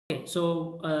Okay,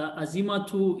 so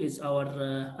Azimatu is our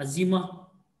Azima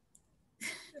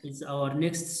is our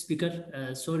next speaker.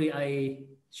 Sorry,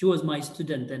 she was my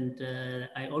student, and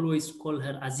I always call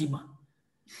her Azima,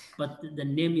 but the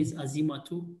name is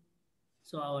Azimatu.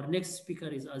 So our next speaker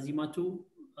is Azimatu.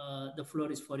 The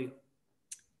floor is for you.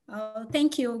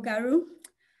 Thank you, Garu.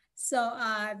 So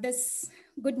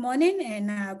good morning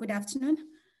and good afternoon.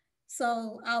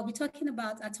 So I'll be talking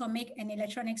about atomic and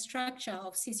electronic structure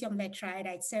of cesium-lead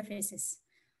triiodide surfaces.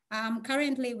 I'm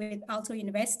currently with Aalto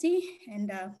University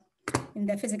and in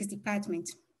the physics department.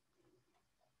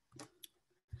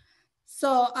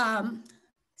 So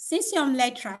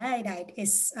cesium-lead triiodide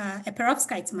is a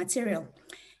perovskite material.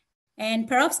 And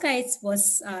perovskite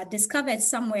was discovered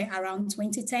somewhere around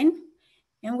 2010.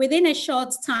 And within a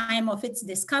short time of its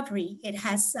discovery, it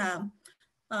has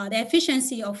the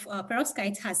efficiency of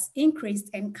perovskite has increased,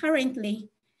 and currently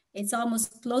it's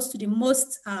almost close to the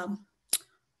most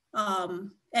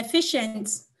efficient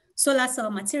solar cell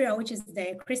material, which is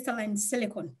the crystalline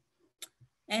silicon.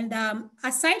 And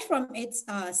aside from its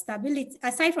stability,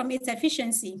 aside from its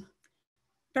efficiency,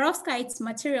 perovskite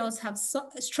materials have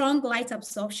strong light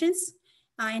absorptions,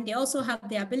 and they also have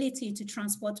the ability to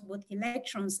transport both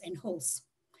electrons and holes.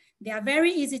 They are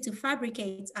very easy to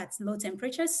fabricate at low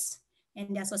temperatures,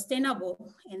 and they're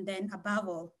sustainable, and then above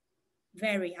all,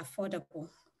 very affordable.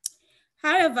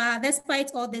 However,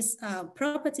 despite all these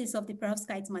properties of the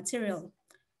perovskite material,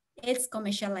 its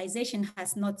commercialization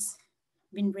has not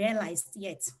been realized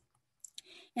yet.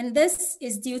 And this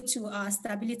is due to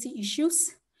stability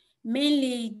issues.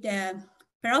 Mainly, the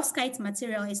perovskite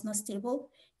material is not stable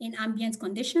in ambient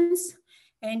conditions,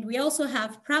 and we also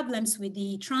have problems with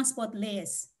the transport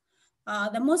layers.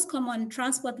 The most common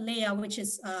transport layer, which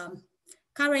is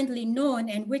currently known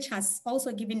and which has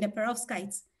also given the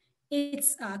perovskite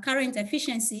its current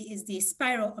efficiency, is the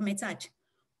spirometallurgy,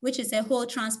 which is a whole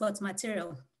transport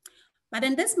material. But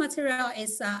then this material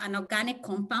is an organic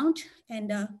compound, and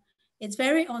it's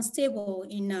very unstable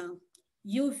in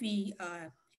UV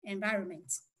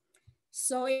environments.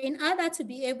 So in order to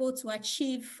be able to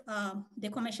achieve the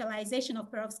commercialization of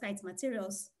perovskite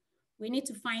materials, we need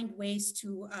to find ways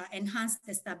to enhance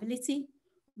the stability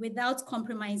without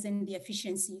compromising the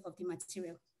efficiency of the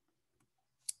material.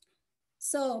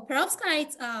 So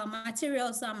perovskite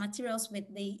materials are materials with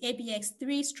the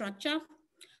ABX3 structure,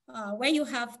 where you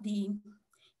have the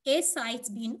A site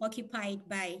being occupied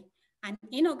by an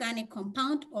inorganic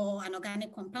compound or an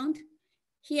organic compound.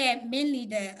 Here, mainly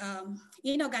the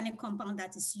inorganic compound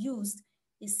that is used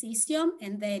is cesium,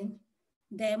 and then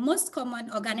the most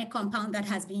common organic compound that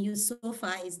has been used so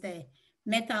far is the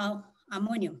methyl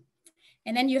ammonium.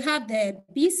 And then you have the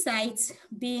B site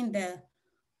being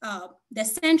the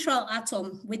central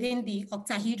atom within the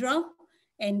octahedral,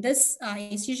 and this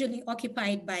is usually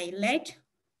occupied by lead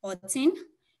or tin.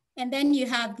 And then you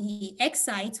have the X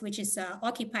site, which is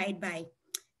occupied by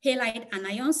halide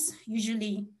anions,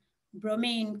 usually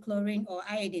bromine, chlorine, or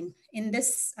iodine. In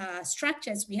this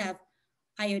structures, we have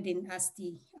iodine as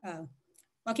the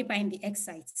occupying the X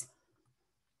sites.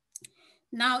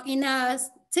 Now, in a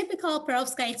typical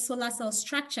perovskite solar cell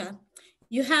structure,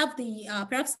 you have the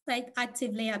perovskite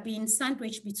active layer being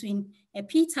sandwiched between a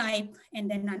P-type and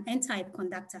then an N-type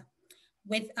conductor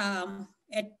with a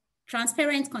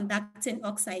transparent conducting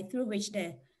oxide through which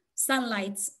the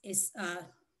sunlight is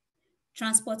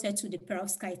transported to the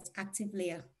perovskite active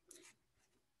layer.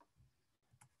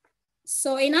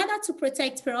 So in order to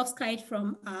protect perovskite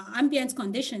from ambient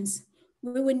conditions,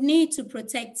 we would need to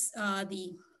protect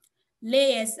the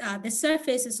layers, the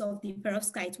surfaces of the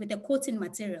perovskite with a coating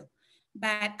material.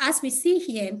 But as we see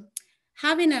here,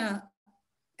 having a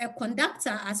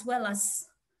conductor as well as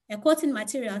a coating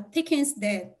material thickens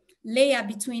the layer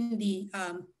between the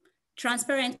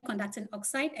transparent conducting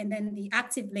oxide and then the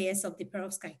active layers of the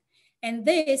perovskite. And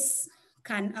this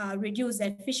can reduce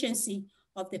the efficiency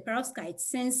of the perovskite,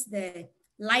 since the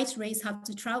light rays have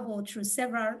to travel through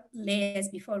several layers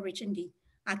before reaching the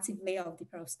active layer of the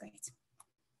perovskite.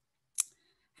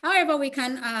 However, we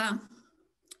can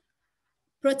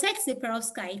protect the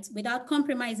perovskite without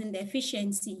compromising the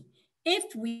efficiency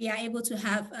if we are able to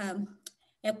have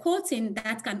a coating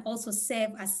that can also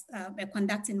serve as a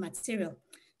conducting material.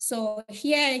 So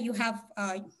here you have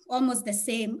almost the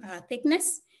same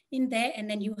thickness in there, and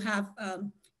then you have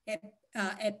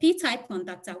a P-type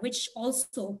conductor, which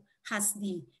also has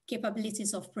the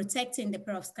capabilities of protecting the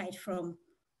perovskite from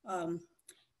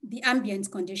the ambient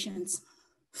conditions.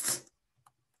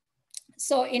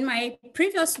 So in my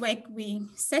previous work, we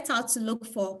set out to look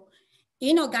for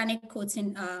inorganic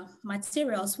coating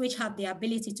materials which have the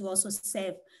ability to also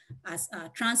serve as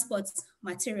transport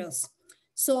materials.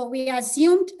 So we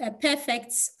assumed a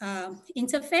perfect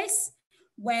interface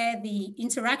where the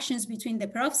interactions between the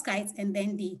perovskite and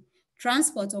then the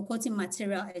transport or coating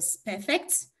material is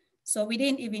perfect. So we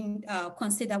didn't even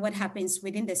consider what happens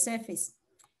within the surface.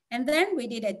 And then we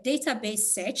did a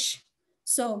database search.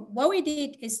 So what we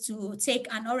did is to take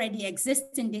an already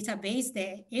existing database,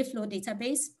 the AFlow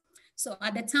database. So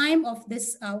at the time of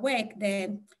this work,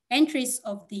 the entries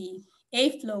of the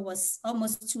AFlow was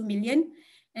almost 2 million.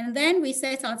 And then we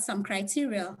set out some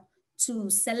criteria to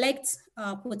select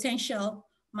potential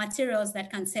materials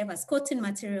that can serve as coating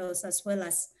materials as well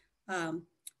as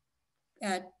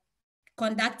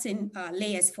conducting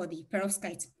layers for the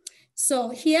perovskite. So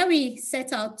here we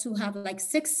set out to have like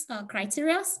 6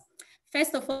 criteria.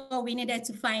 First of all, we needed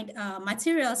to find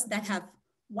materials that have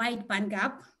wide band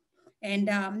gap. And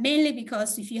mainly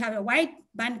because if you have a wide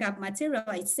band gap material,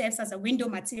 it serves as a window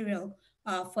material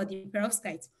for the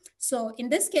perovskite. So in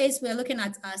this case, we're looking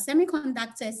at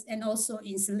semiconductors and also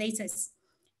insulators.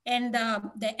 And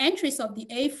the entries of the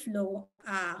AFlow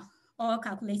are all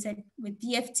calculated with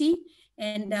DFT.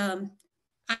 And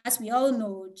as we all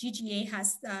know, GGA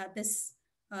has this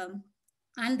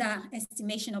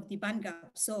underestimation of the band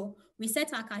gap. So we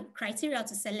set our criteria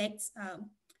to select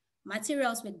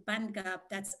materials with band gap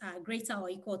that's greater or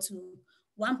equal to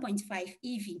 1.5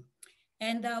 EV.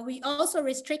 And we also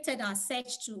restricted our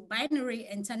search to binary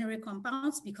and ternary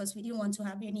compounds because we didn't want to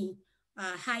have any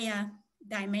higher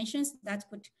dimensions that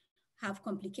could have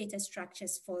complicated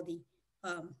structures for the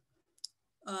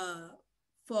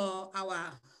for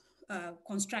our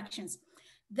constructions.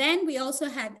 Then we also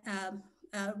had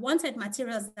wanted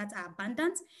materials that are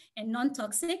abundant and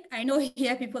non-toxic. I know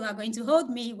here people are going to hold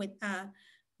me with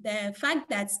the fact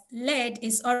that lead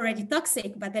is already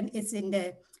toxic, but then it's in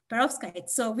the perovskite.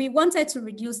 So we wanted to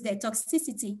reduce the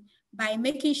toxicity by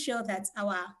making sure that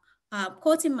our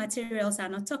coating materials are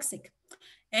not toxic.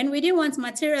 And we didn't want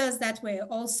materials that were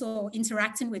also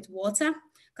interacting with water,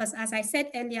 because as I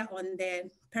said earlier on, the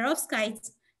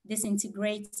perovskite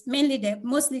disintegrates,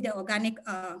 mostly the organic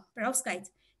perovskite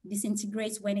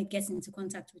disintegrates when it gets into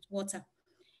contact with water.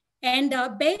 And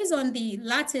based on the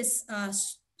lattice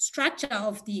structure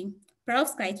of the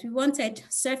perovskite, we wanted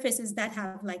surfaces that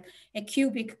have like a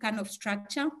cubic kind of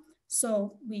structure.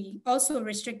 So we also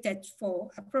restricted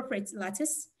for appropriate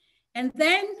lattice. And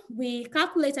then we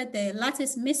calculated the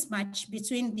lattice mismatch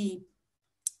between the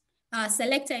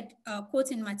selected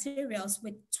coating materials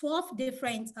with 12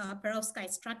 different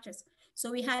perovskite structures.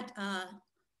 So we had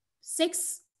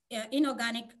 6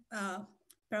 inorganic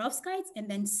perovskites and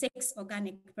then 6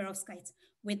 organic perovskites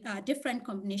with different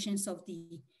combinations of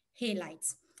the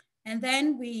halides. And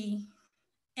then we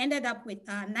ended up with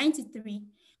 93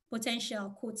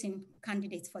 potential coating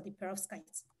candidates for the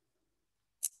perovskites.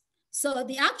 So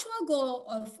the actual goal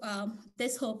of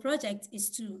this whole project is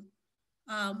to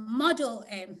model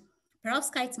a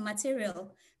perovskite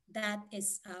material that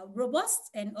is robust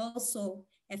and also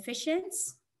efficient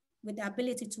with the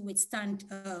ability to withstand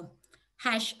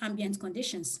harsh ambient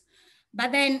conditions.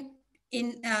 But then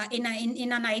in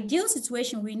an ideal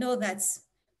situation, we know that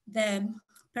the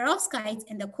perovskite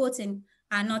and the coating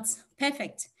are not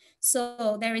perfect.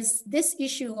 So there is this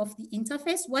issue of the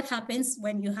interface. What happens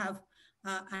when you have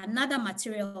another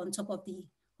material on top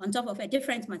of a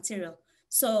different material?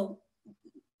 So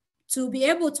to be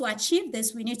able to achieve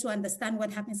this, we need to understand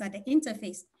what happens at the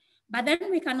interface. But then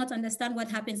we cannot understand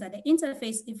what happens at the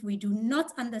interface if we do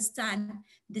not understand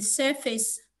the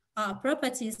surface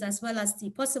properties as well as the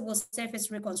possible surface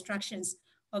reconstructions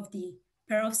of the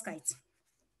perovskite.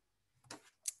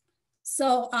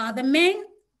 So the main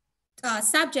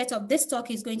subject of this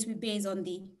talk is going to be based on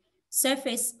the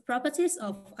surface properties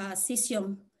of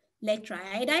cesium lead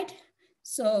triiodide.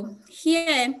 So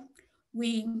here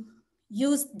we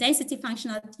use density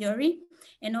functional theory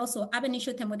and also ab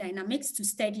initio thermodynamics to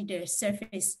study the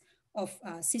surface of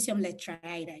cesium lead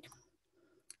triiodide.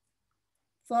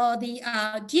 For the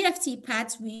DFT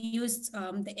part, we used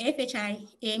the AFHI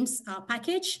AIMS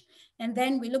package, and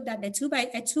then we looked at the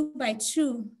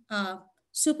 2x2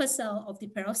 supercell of the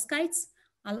perovskites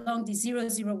along the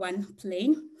 001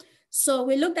 plane. So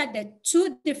we looked at the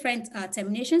 2 different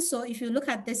terminations. So if you look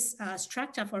at this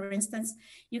structure, for instance,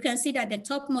 you can see that the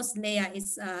topmost layer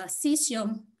is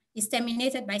cesium, is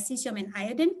terminated by cesium and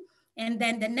iodine. And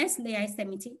then the next layer is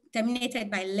terminated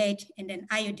by lead and then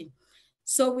iodine.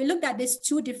 So we looked at these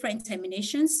 2 different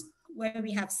terminations where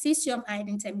we have cesium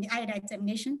iodide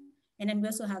termination, and then we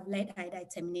also have lead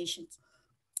iodide terminations.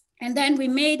 And then we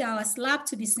made our slab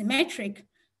to be symmetric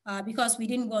because we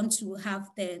didn't want to have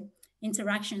the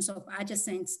interactions of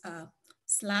adjacent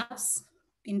slabs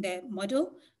in the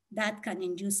model. that can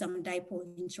induce some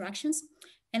dipole interactions.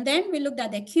 And then we looked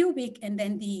at the cubic and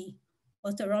then the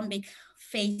orthorhombic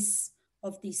phase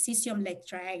of the cesium-like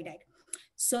triiodide.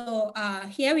 So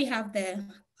here we have the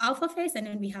alpha phase and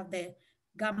then we have the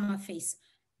gamma phase.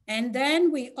 And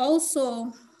then we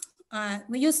also,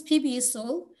 we use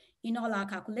PbSol in all our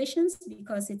calculations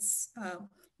because it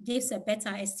gives a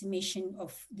better estimation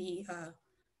of the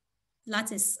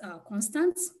lattice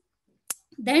constants.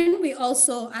 Then we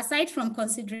also, aside from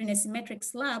considering a symmetric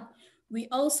slab, we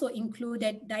also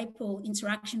included dipole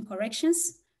interaction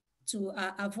corrections to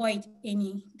avoid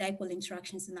any dipole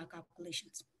interactions in our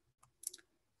calculations.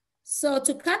 So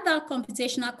to cut down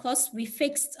computational costs, we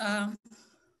fixed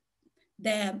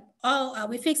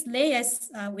layers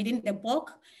within the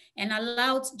bulk and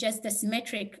allowed just the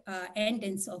symmetric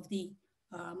endings of the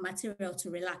material to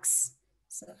relax,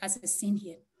 so as is seen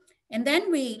here. And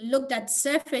then we looked at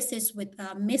surfaces with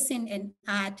missing and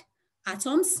add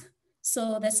atoms.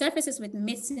 So the surfaces with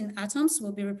missing atoms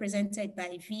will be represented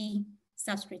by V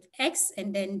subscript X,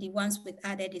 and then the ones with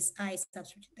added is I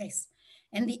subscript X.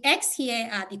 And the X here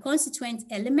are the constituent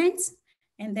elements,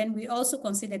 and then we also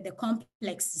considered the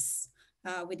complexes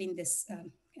within this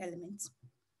element.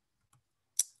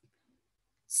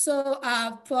 So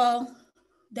for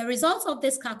the results of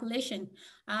this calculation,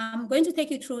 I'm going to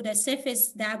take you through the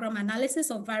surface diagram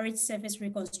analysis of varied surface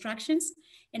reconstructions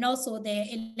and also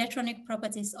the electronic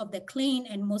properties of the clean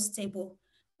and most stable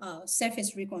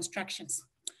surface reconstructions.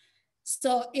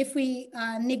 So if we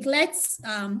neglect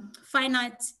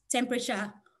finite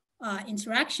temperature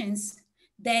interactions,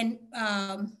 then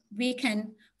we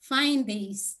can find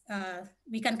these,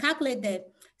 we can calculate the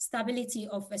stability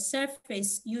of a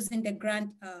surface using the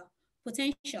Grant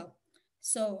potential.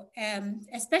 So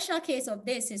a special case of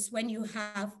this is when you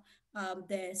have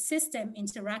the system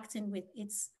interacting with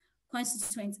its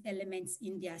constituent elements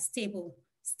in their stable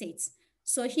states.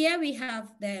 So here we have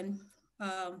the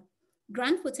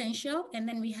Grant potential, and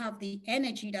then we have the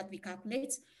energy that we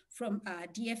calculate from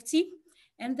DFT,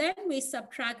 and then we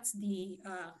subtract the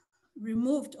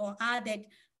removed or added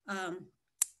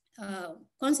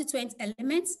constituent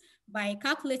elements by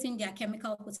calculating their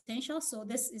chemical potential. So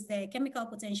this is the chemical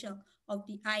potential of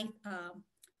the I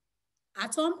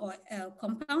atom or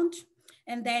compound.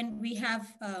 And then we have,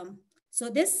 so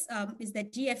this is the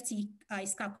DFT,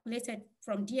 is calculated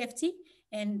from DFT.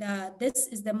 And this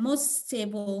is the most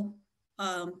stable,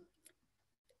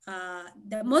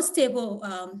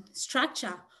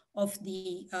 structure of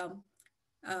the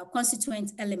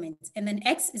constituent element. And then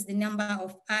X is the number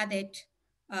of added,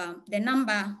 the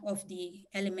number of the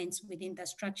elements within the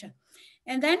structure.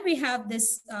 And then we have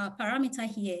this parameter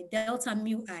here, delta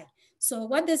mu I. So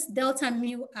what this delta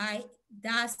mu I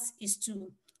does is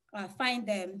to find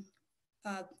the,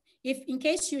 if in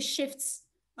case you shift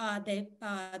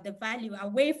the value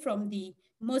away from the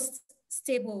most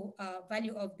stable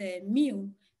value of the mu,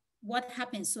 what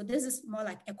happens? So this is more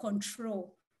like a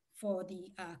control for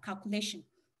the calculation.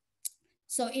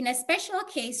 So in a special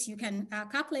case, you can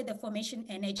calculate the formation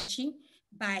energy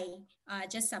by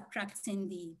just subtracting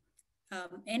the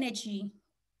energy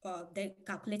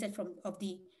calculated from of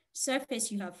the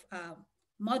surface you have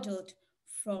modeled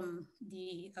from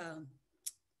the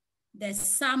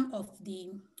sum of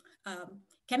the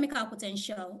chemical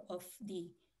potential of the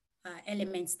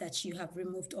elements that you have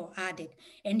removed or added.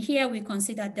 And here we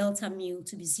consider delta mu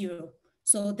to be 0.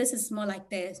 So this is more like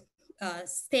the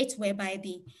state whereby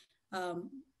the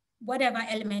whatever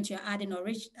element you're adding or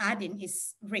adding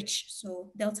is rich.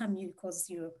 So delta mu equals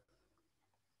 0.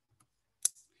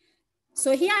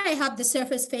 So here I have the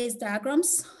surface phase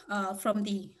diagrams from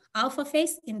the alpha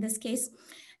phase in this case.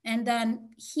 And then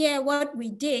here what we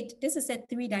did, this is a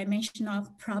 3-dimensional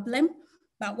problem,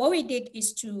 but what we did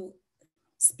is to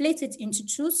split it into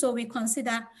 2. So we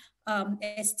consider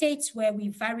a state where we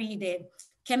vary the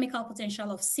chemical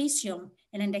potential of cesium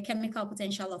and then the chemical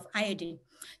potential of iodine.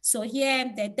 So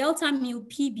here the delta mu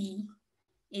PB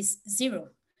is 0.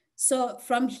 So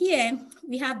from here,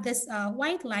 we have this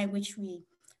white line, which we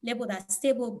labeled as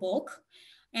stable bulk.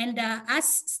 And as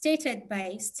stated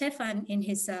by Stefan in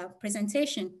his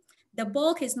presentation, the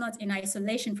bulk is not in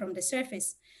isolation from the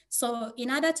surface. So in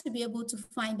order to be able to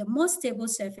find the most stable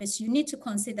surface, you need to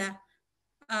consider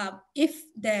if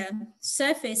the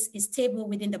surface is stable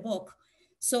within the bulk.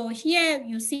 So here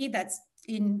you see that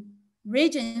in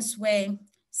regions where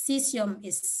cesium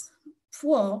is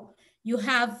poor, you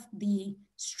have the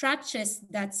structures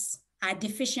that are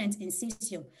deficient in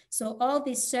cesium. So all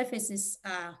these surfaces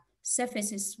are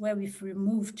surfaces where we've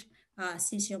removed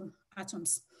cesium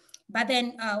atoms. But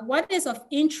then what is of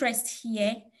interest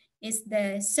here is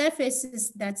the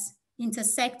surfaces that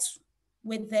intersect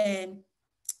with the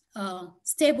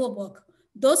stable bulk,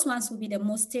 those ones will be the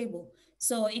most stable.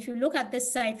 So if you look at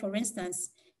this side, for instance,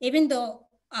 even though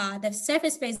the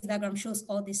surface phase diagram shows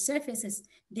all these surfaces,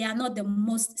 they are not the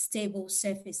most stable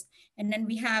surface. And then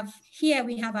we have here,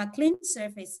 we have our clean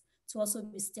surface to also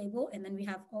be stable. And then we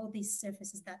have all these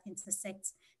surfaces that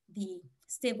intersect the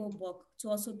stable bulk to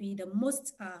also be the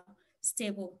most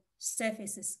stable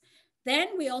surfaces.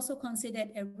 Then we also considered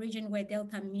a region where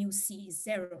delta mu C is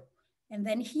 0. And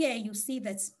then here you see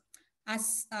that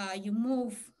as you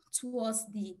move towards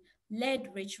the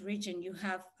lead-rich region, you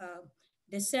have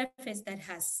the surface that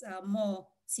has more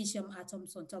cesium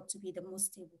atoms on top to be the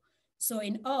most stable. So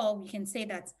in all, we can say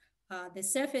that the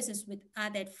surfaces with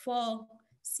added 4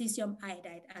 cesium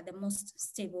iodide are the most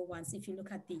stable ones if you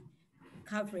look at the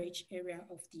coverage area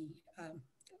of the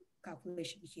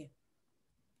calculation here.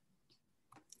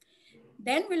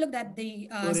 Then we looked at the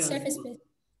surface phase.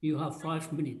 You have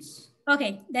 5 minutes.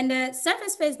 Okay, then the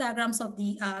surface phase diagrams of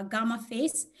the gamma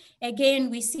phase. Again,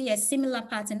 we see a similar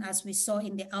pattern as we saw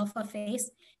in the alpha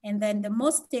phase. And then the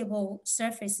most stable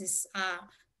surfaces are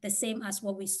the same as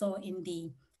what we saw in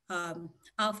the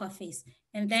alpha phase.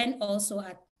 And then also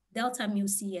at delta mu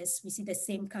CS, we see the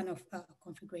same kind of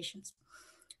configurations.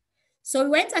 So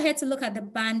we went ahead to look at the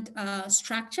band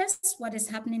structures, what is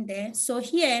happening there. So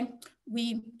here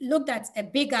we looked at a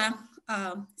bigger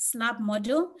slab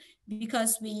model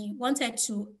because we wanted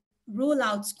to rule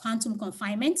out quantum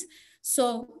confinement.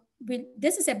 So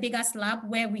this is a bigger slab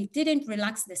where we didn't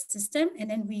relax the system, and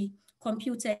then we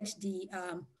computed the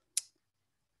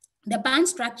band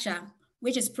structure,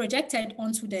 which is projected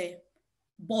onto the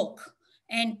bulk.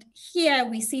 And here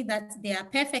we see that they are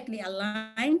perfectly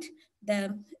aligned.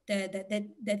 The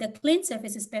clean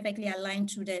surface is perfectly aligned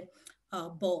to the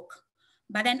bulk.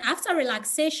 But then after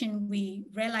relaxation, we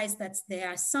realized that there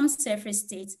are some surface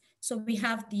states. So we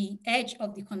have the edge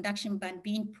of the conduction band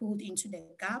being pulled into the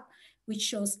gap, which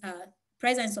shows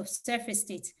presence of surface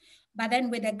states. But then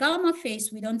with the gamma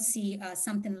phase, we don't see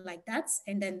something like that.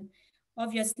 And then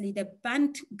obviously the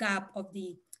band gap of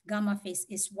the gamma phase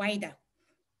is wider.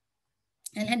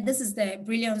 And this is the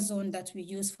brilliant zone that we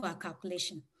use for our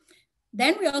calculation.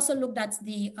 Then we also looked at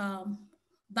the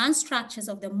band structures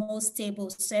of the most stable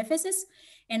surfaces.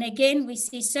 And again, we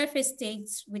see surface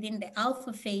states within the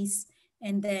alpha phase,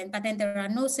 but then there are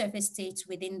no surface states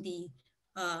within the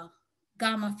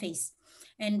gamma phase.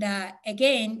 And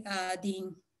again,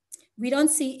 we don't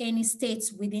see any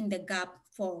states within the gap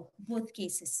for both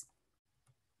cases.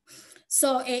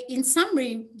 So in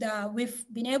summary, we've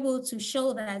been able to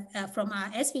show that from our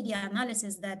SVD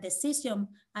analysis that the cesium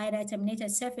iodide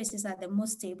terminated surfaces are the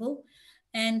most stable,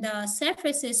 and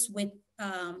surfaces with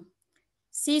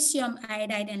cesium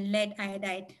iodide and lead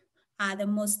iodide are the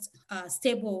most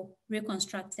stable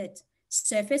reconstructed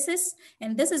surfaces.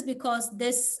 And this is because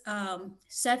these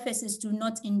surfaces do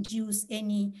not induce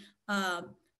any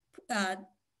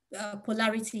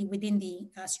polarity within the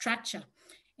structure.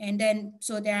 And then,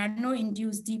 so there are no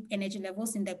induced deep energy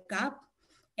levels in the gap.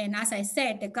 And as I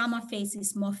said, the gamma phase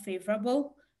is more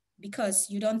favorable because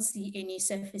you don't see any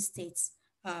surface states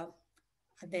at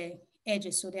the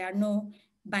edges. So there are no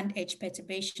band edge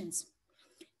perturbations.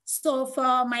 So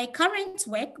for my current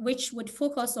work, which would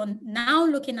focus on now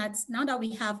that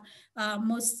we have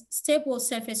most stable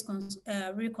surface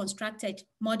reconstructed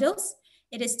models,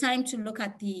 it is time to look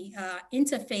at the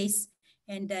interface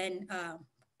and then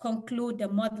conclude the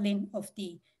modeling of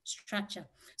the structure.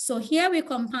 So here we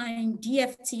combine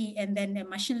DFT and then the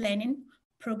machine learning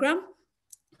program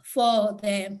for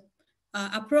the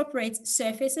appropriate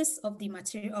surfaces of the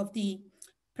material, of the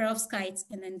perovskites,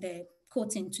 and then the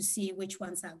coating to see which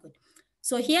ones are good.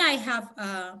 So here I have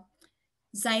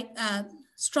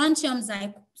strontium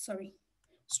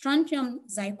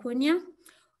zirconia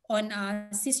on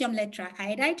cesium lead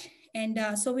triiodide. And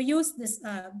so we use this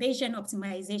Bayesian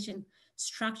optimization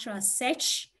structural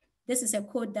search. This is a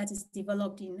code that is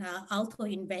developed in Aalto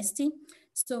University.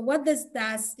 So what this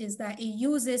does is that it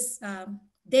uses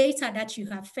data that you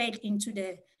have fed into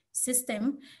the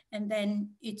system, and then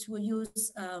it will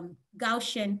use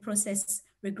Gaussian process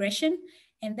regression,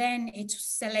 and then it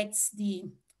selects the,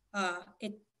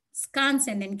 it scans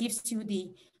and then gives you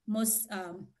the most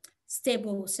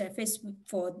stable surface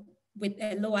with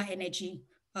a lower energy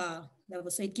level.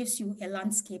 So it gives you a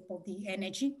landscape of the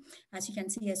energy, as you can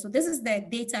see here. So this is the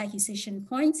data acquisition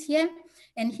point here.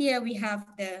 And here we have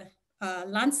the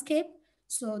landscape.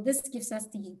 So this gives us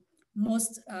the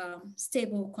most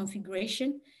stable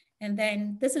configuration. And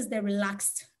then this is the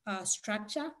relaxed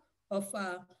structure of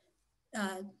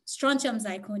strontium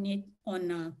zirconate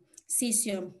on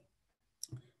cesium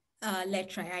lead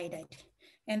triiodide.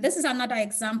 And this is another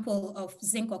example of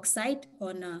zinc oxide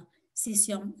on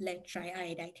cesium lead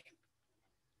triiodide.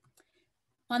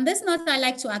 On this note, I'd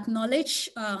like to acknowledge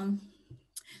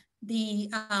the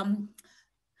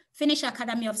Finnish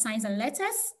Academy of Science and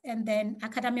Letters, and then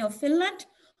Academy of Finland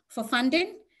for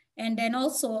funding, and then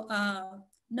also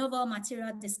Novel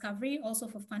Material Discovery also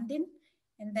for funding,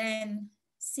 and then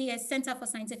CS Center for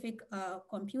Scientific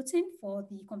Computing for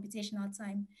the computational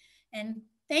time. And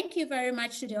thank you very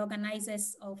much to the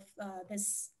organizers of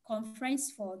this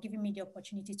conference for giving me the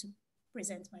opportunity to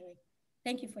present my work.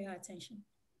 Thank you for your attention.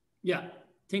 Yeah,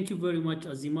 thank you very much,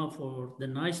 Azima, for the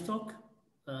nice talk.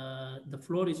 The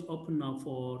floor is open now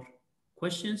for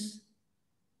questions.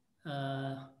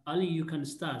 Ali, you can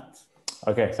start.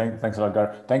 Okay, thanks a lot,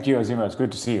 Gar. Thank you, Azima. It's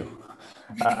good to see you.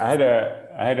 I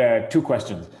had two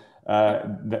questions.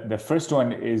 The first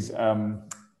one is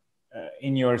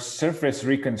in your surface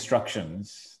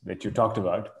reconstructions that you talked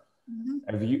about.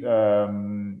 Have you?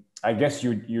 I guess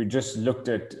you just looked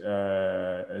at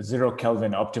 0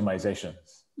 Kelvin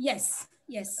optimizations. Yes.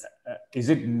 Yes. Is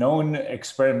it known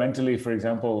experimentally, for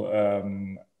example,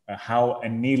 how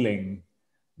annealing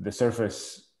the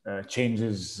surface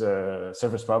changes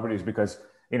surface properties? Because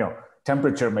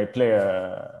temperature may play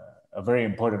a very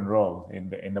important role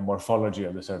in the morphology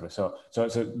of the surface. So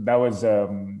that was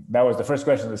the first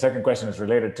question. The second question is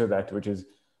related to that, which is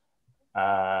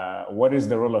what is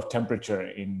the role of temperature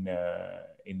in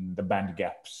the band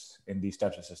gaps in these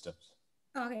types of systems?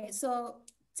 Okay, so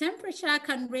temperature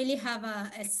can really have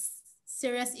a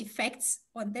serious effect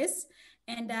on this.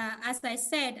 And as I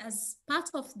said, as part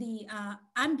of the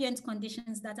ambient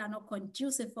conditions that are not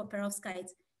conducive for perovskite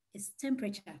is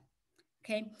temperature.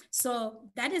 Okay, so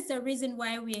that is the reason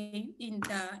why we, in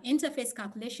the interface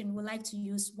calculation, we like to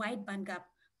use wide bandgap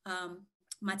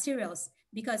materials,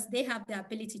 because they have the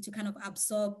ability to kind of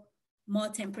absorb more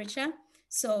temperature.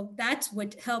 So that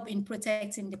would help in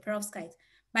protecting the perovskite.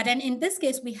 But then in this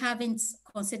case, we haven't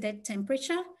considered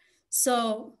temperature.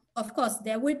 So of course,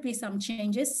 there would be some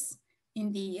changes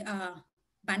in the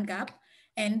bandgap.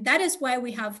 And that is why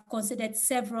we have considered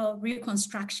several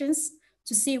reconstructions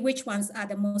to see which ones are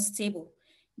the most stable.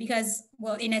 Because,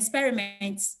 well, in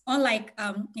experiments, unlike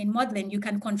in modeling, you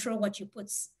can control what you put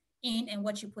in and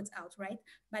what you put out, right?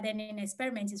 But then in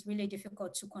experiments, it's really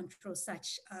difficult to control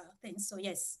such things. So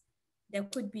yes, there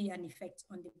could be an effect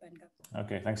on the bandgap.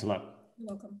 Okay, thanks a lot. You're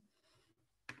welcome.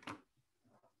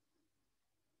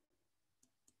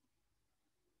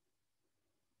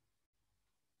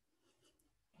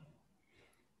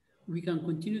 We can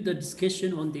continue the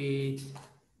discussion on the,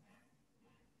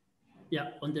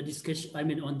 on the discussion,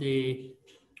 on the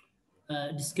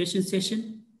discussion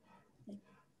session.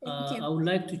 I would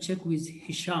like to check with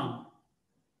Hisham.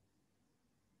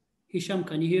 Hisham,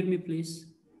 can you hear me, please?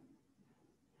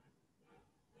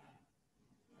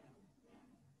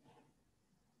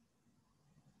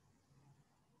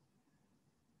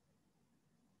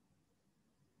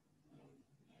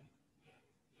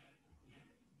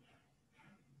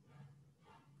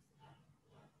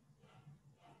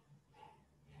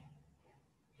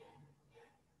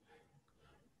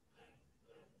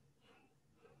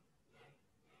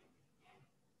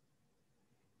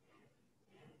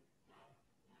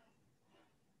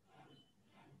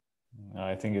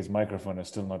 I think his microphone is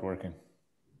still not working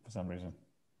for some reason.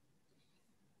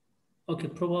 Okay,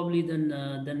 probably then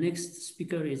the next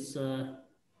speaker is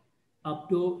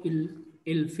Abdo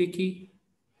El-Fiki.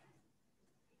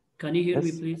 Can you hear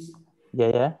me, please?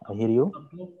 Yeah, I hear you.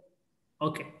 Abdo?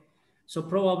 Okay, so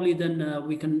probably then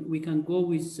we can go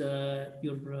with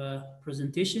your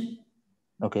presentation.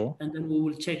 Okay. And then we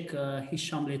will check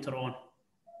Hisham later on.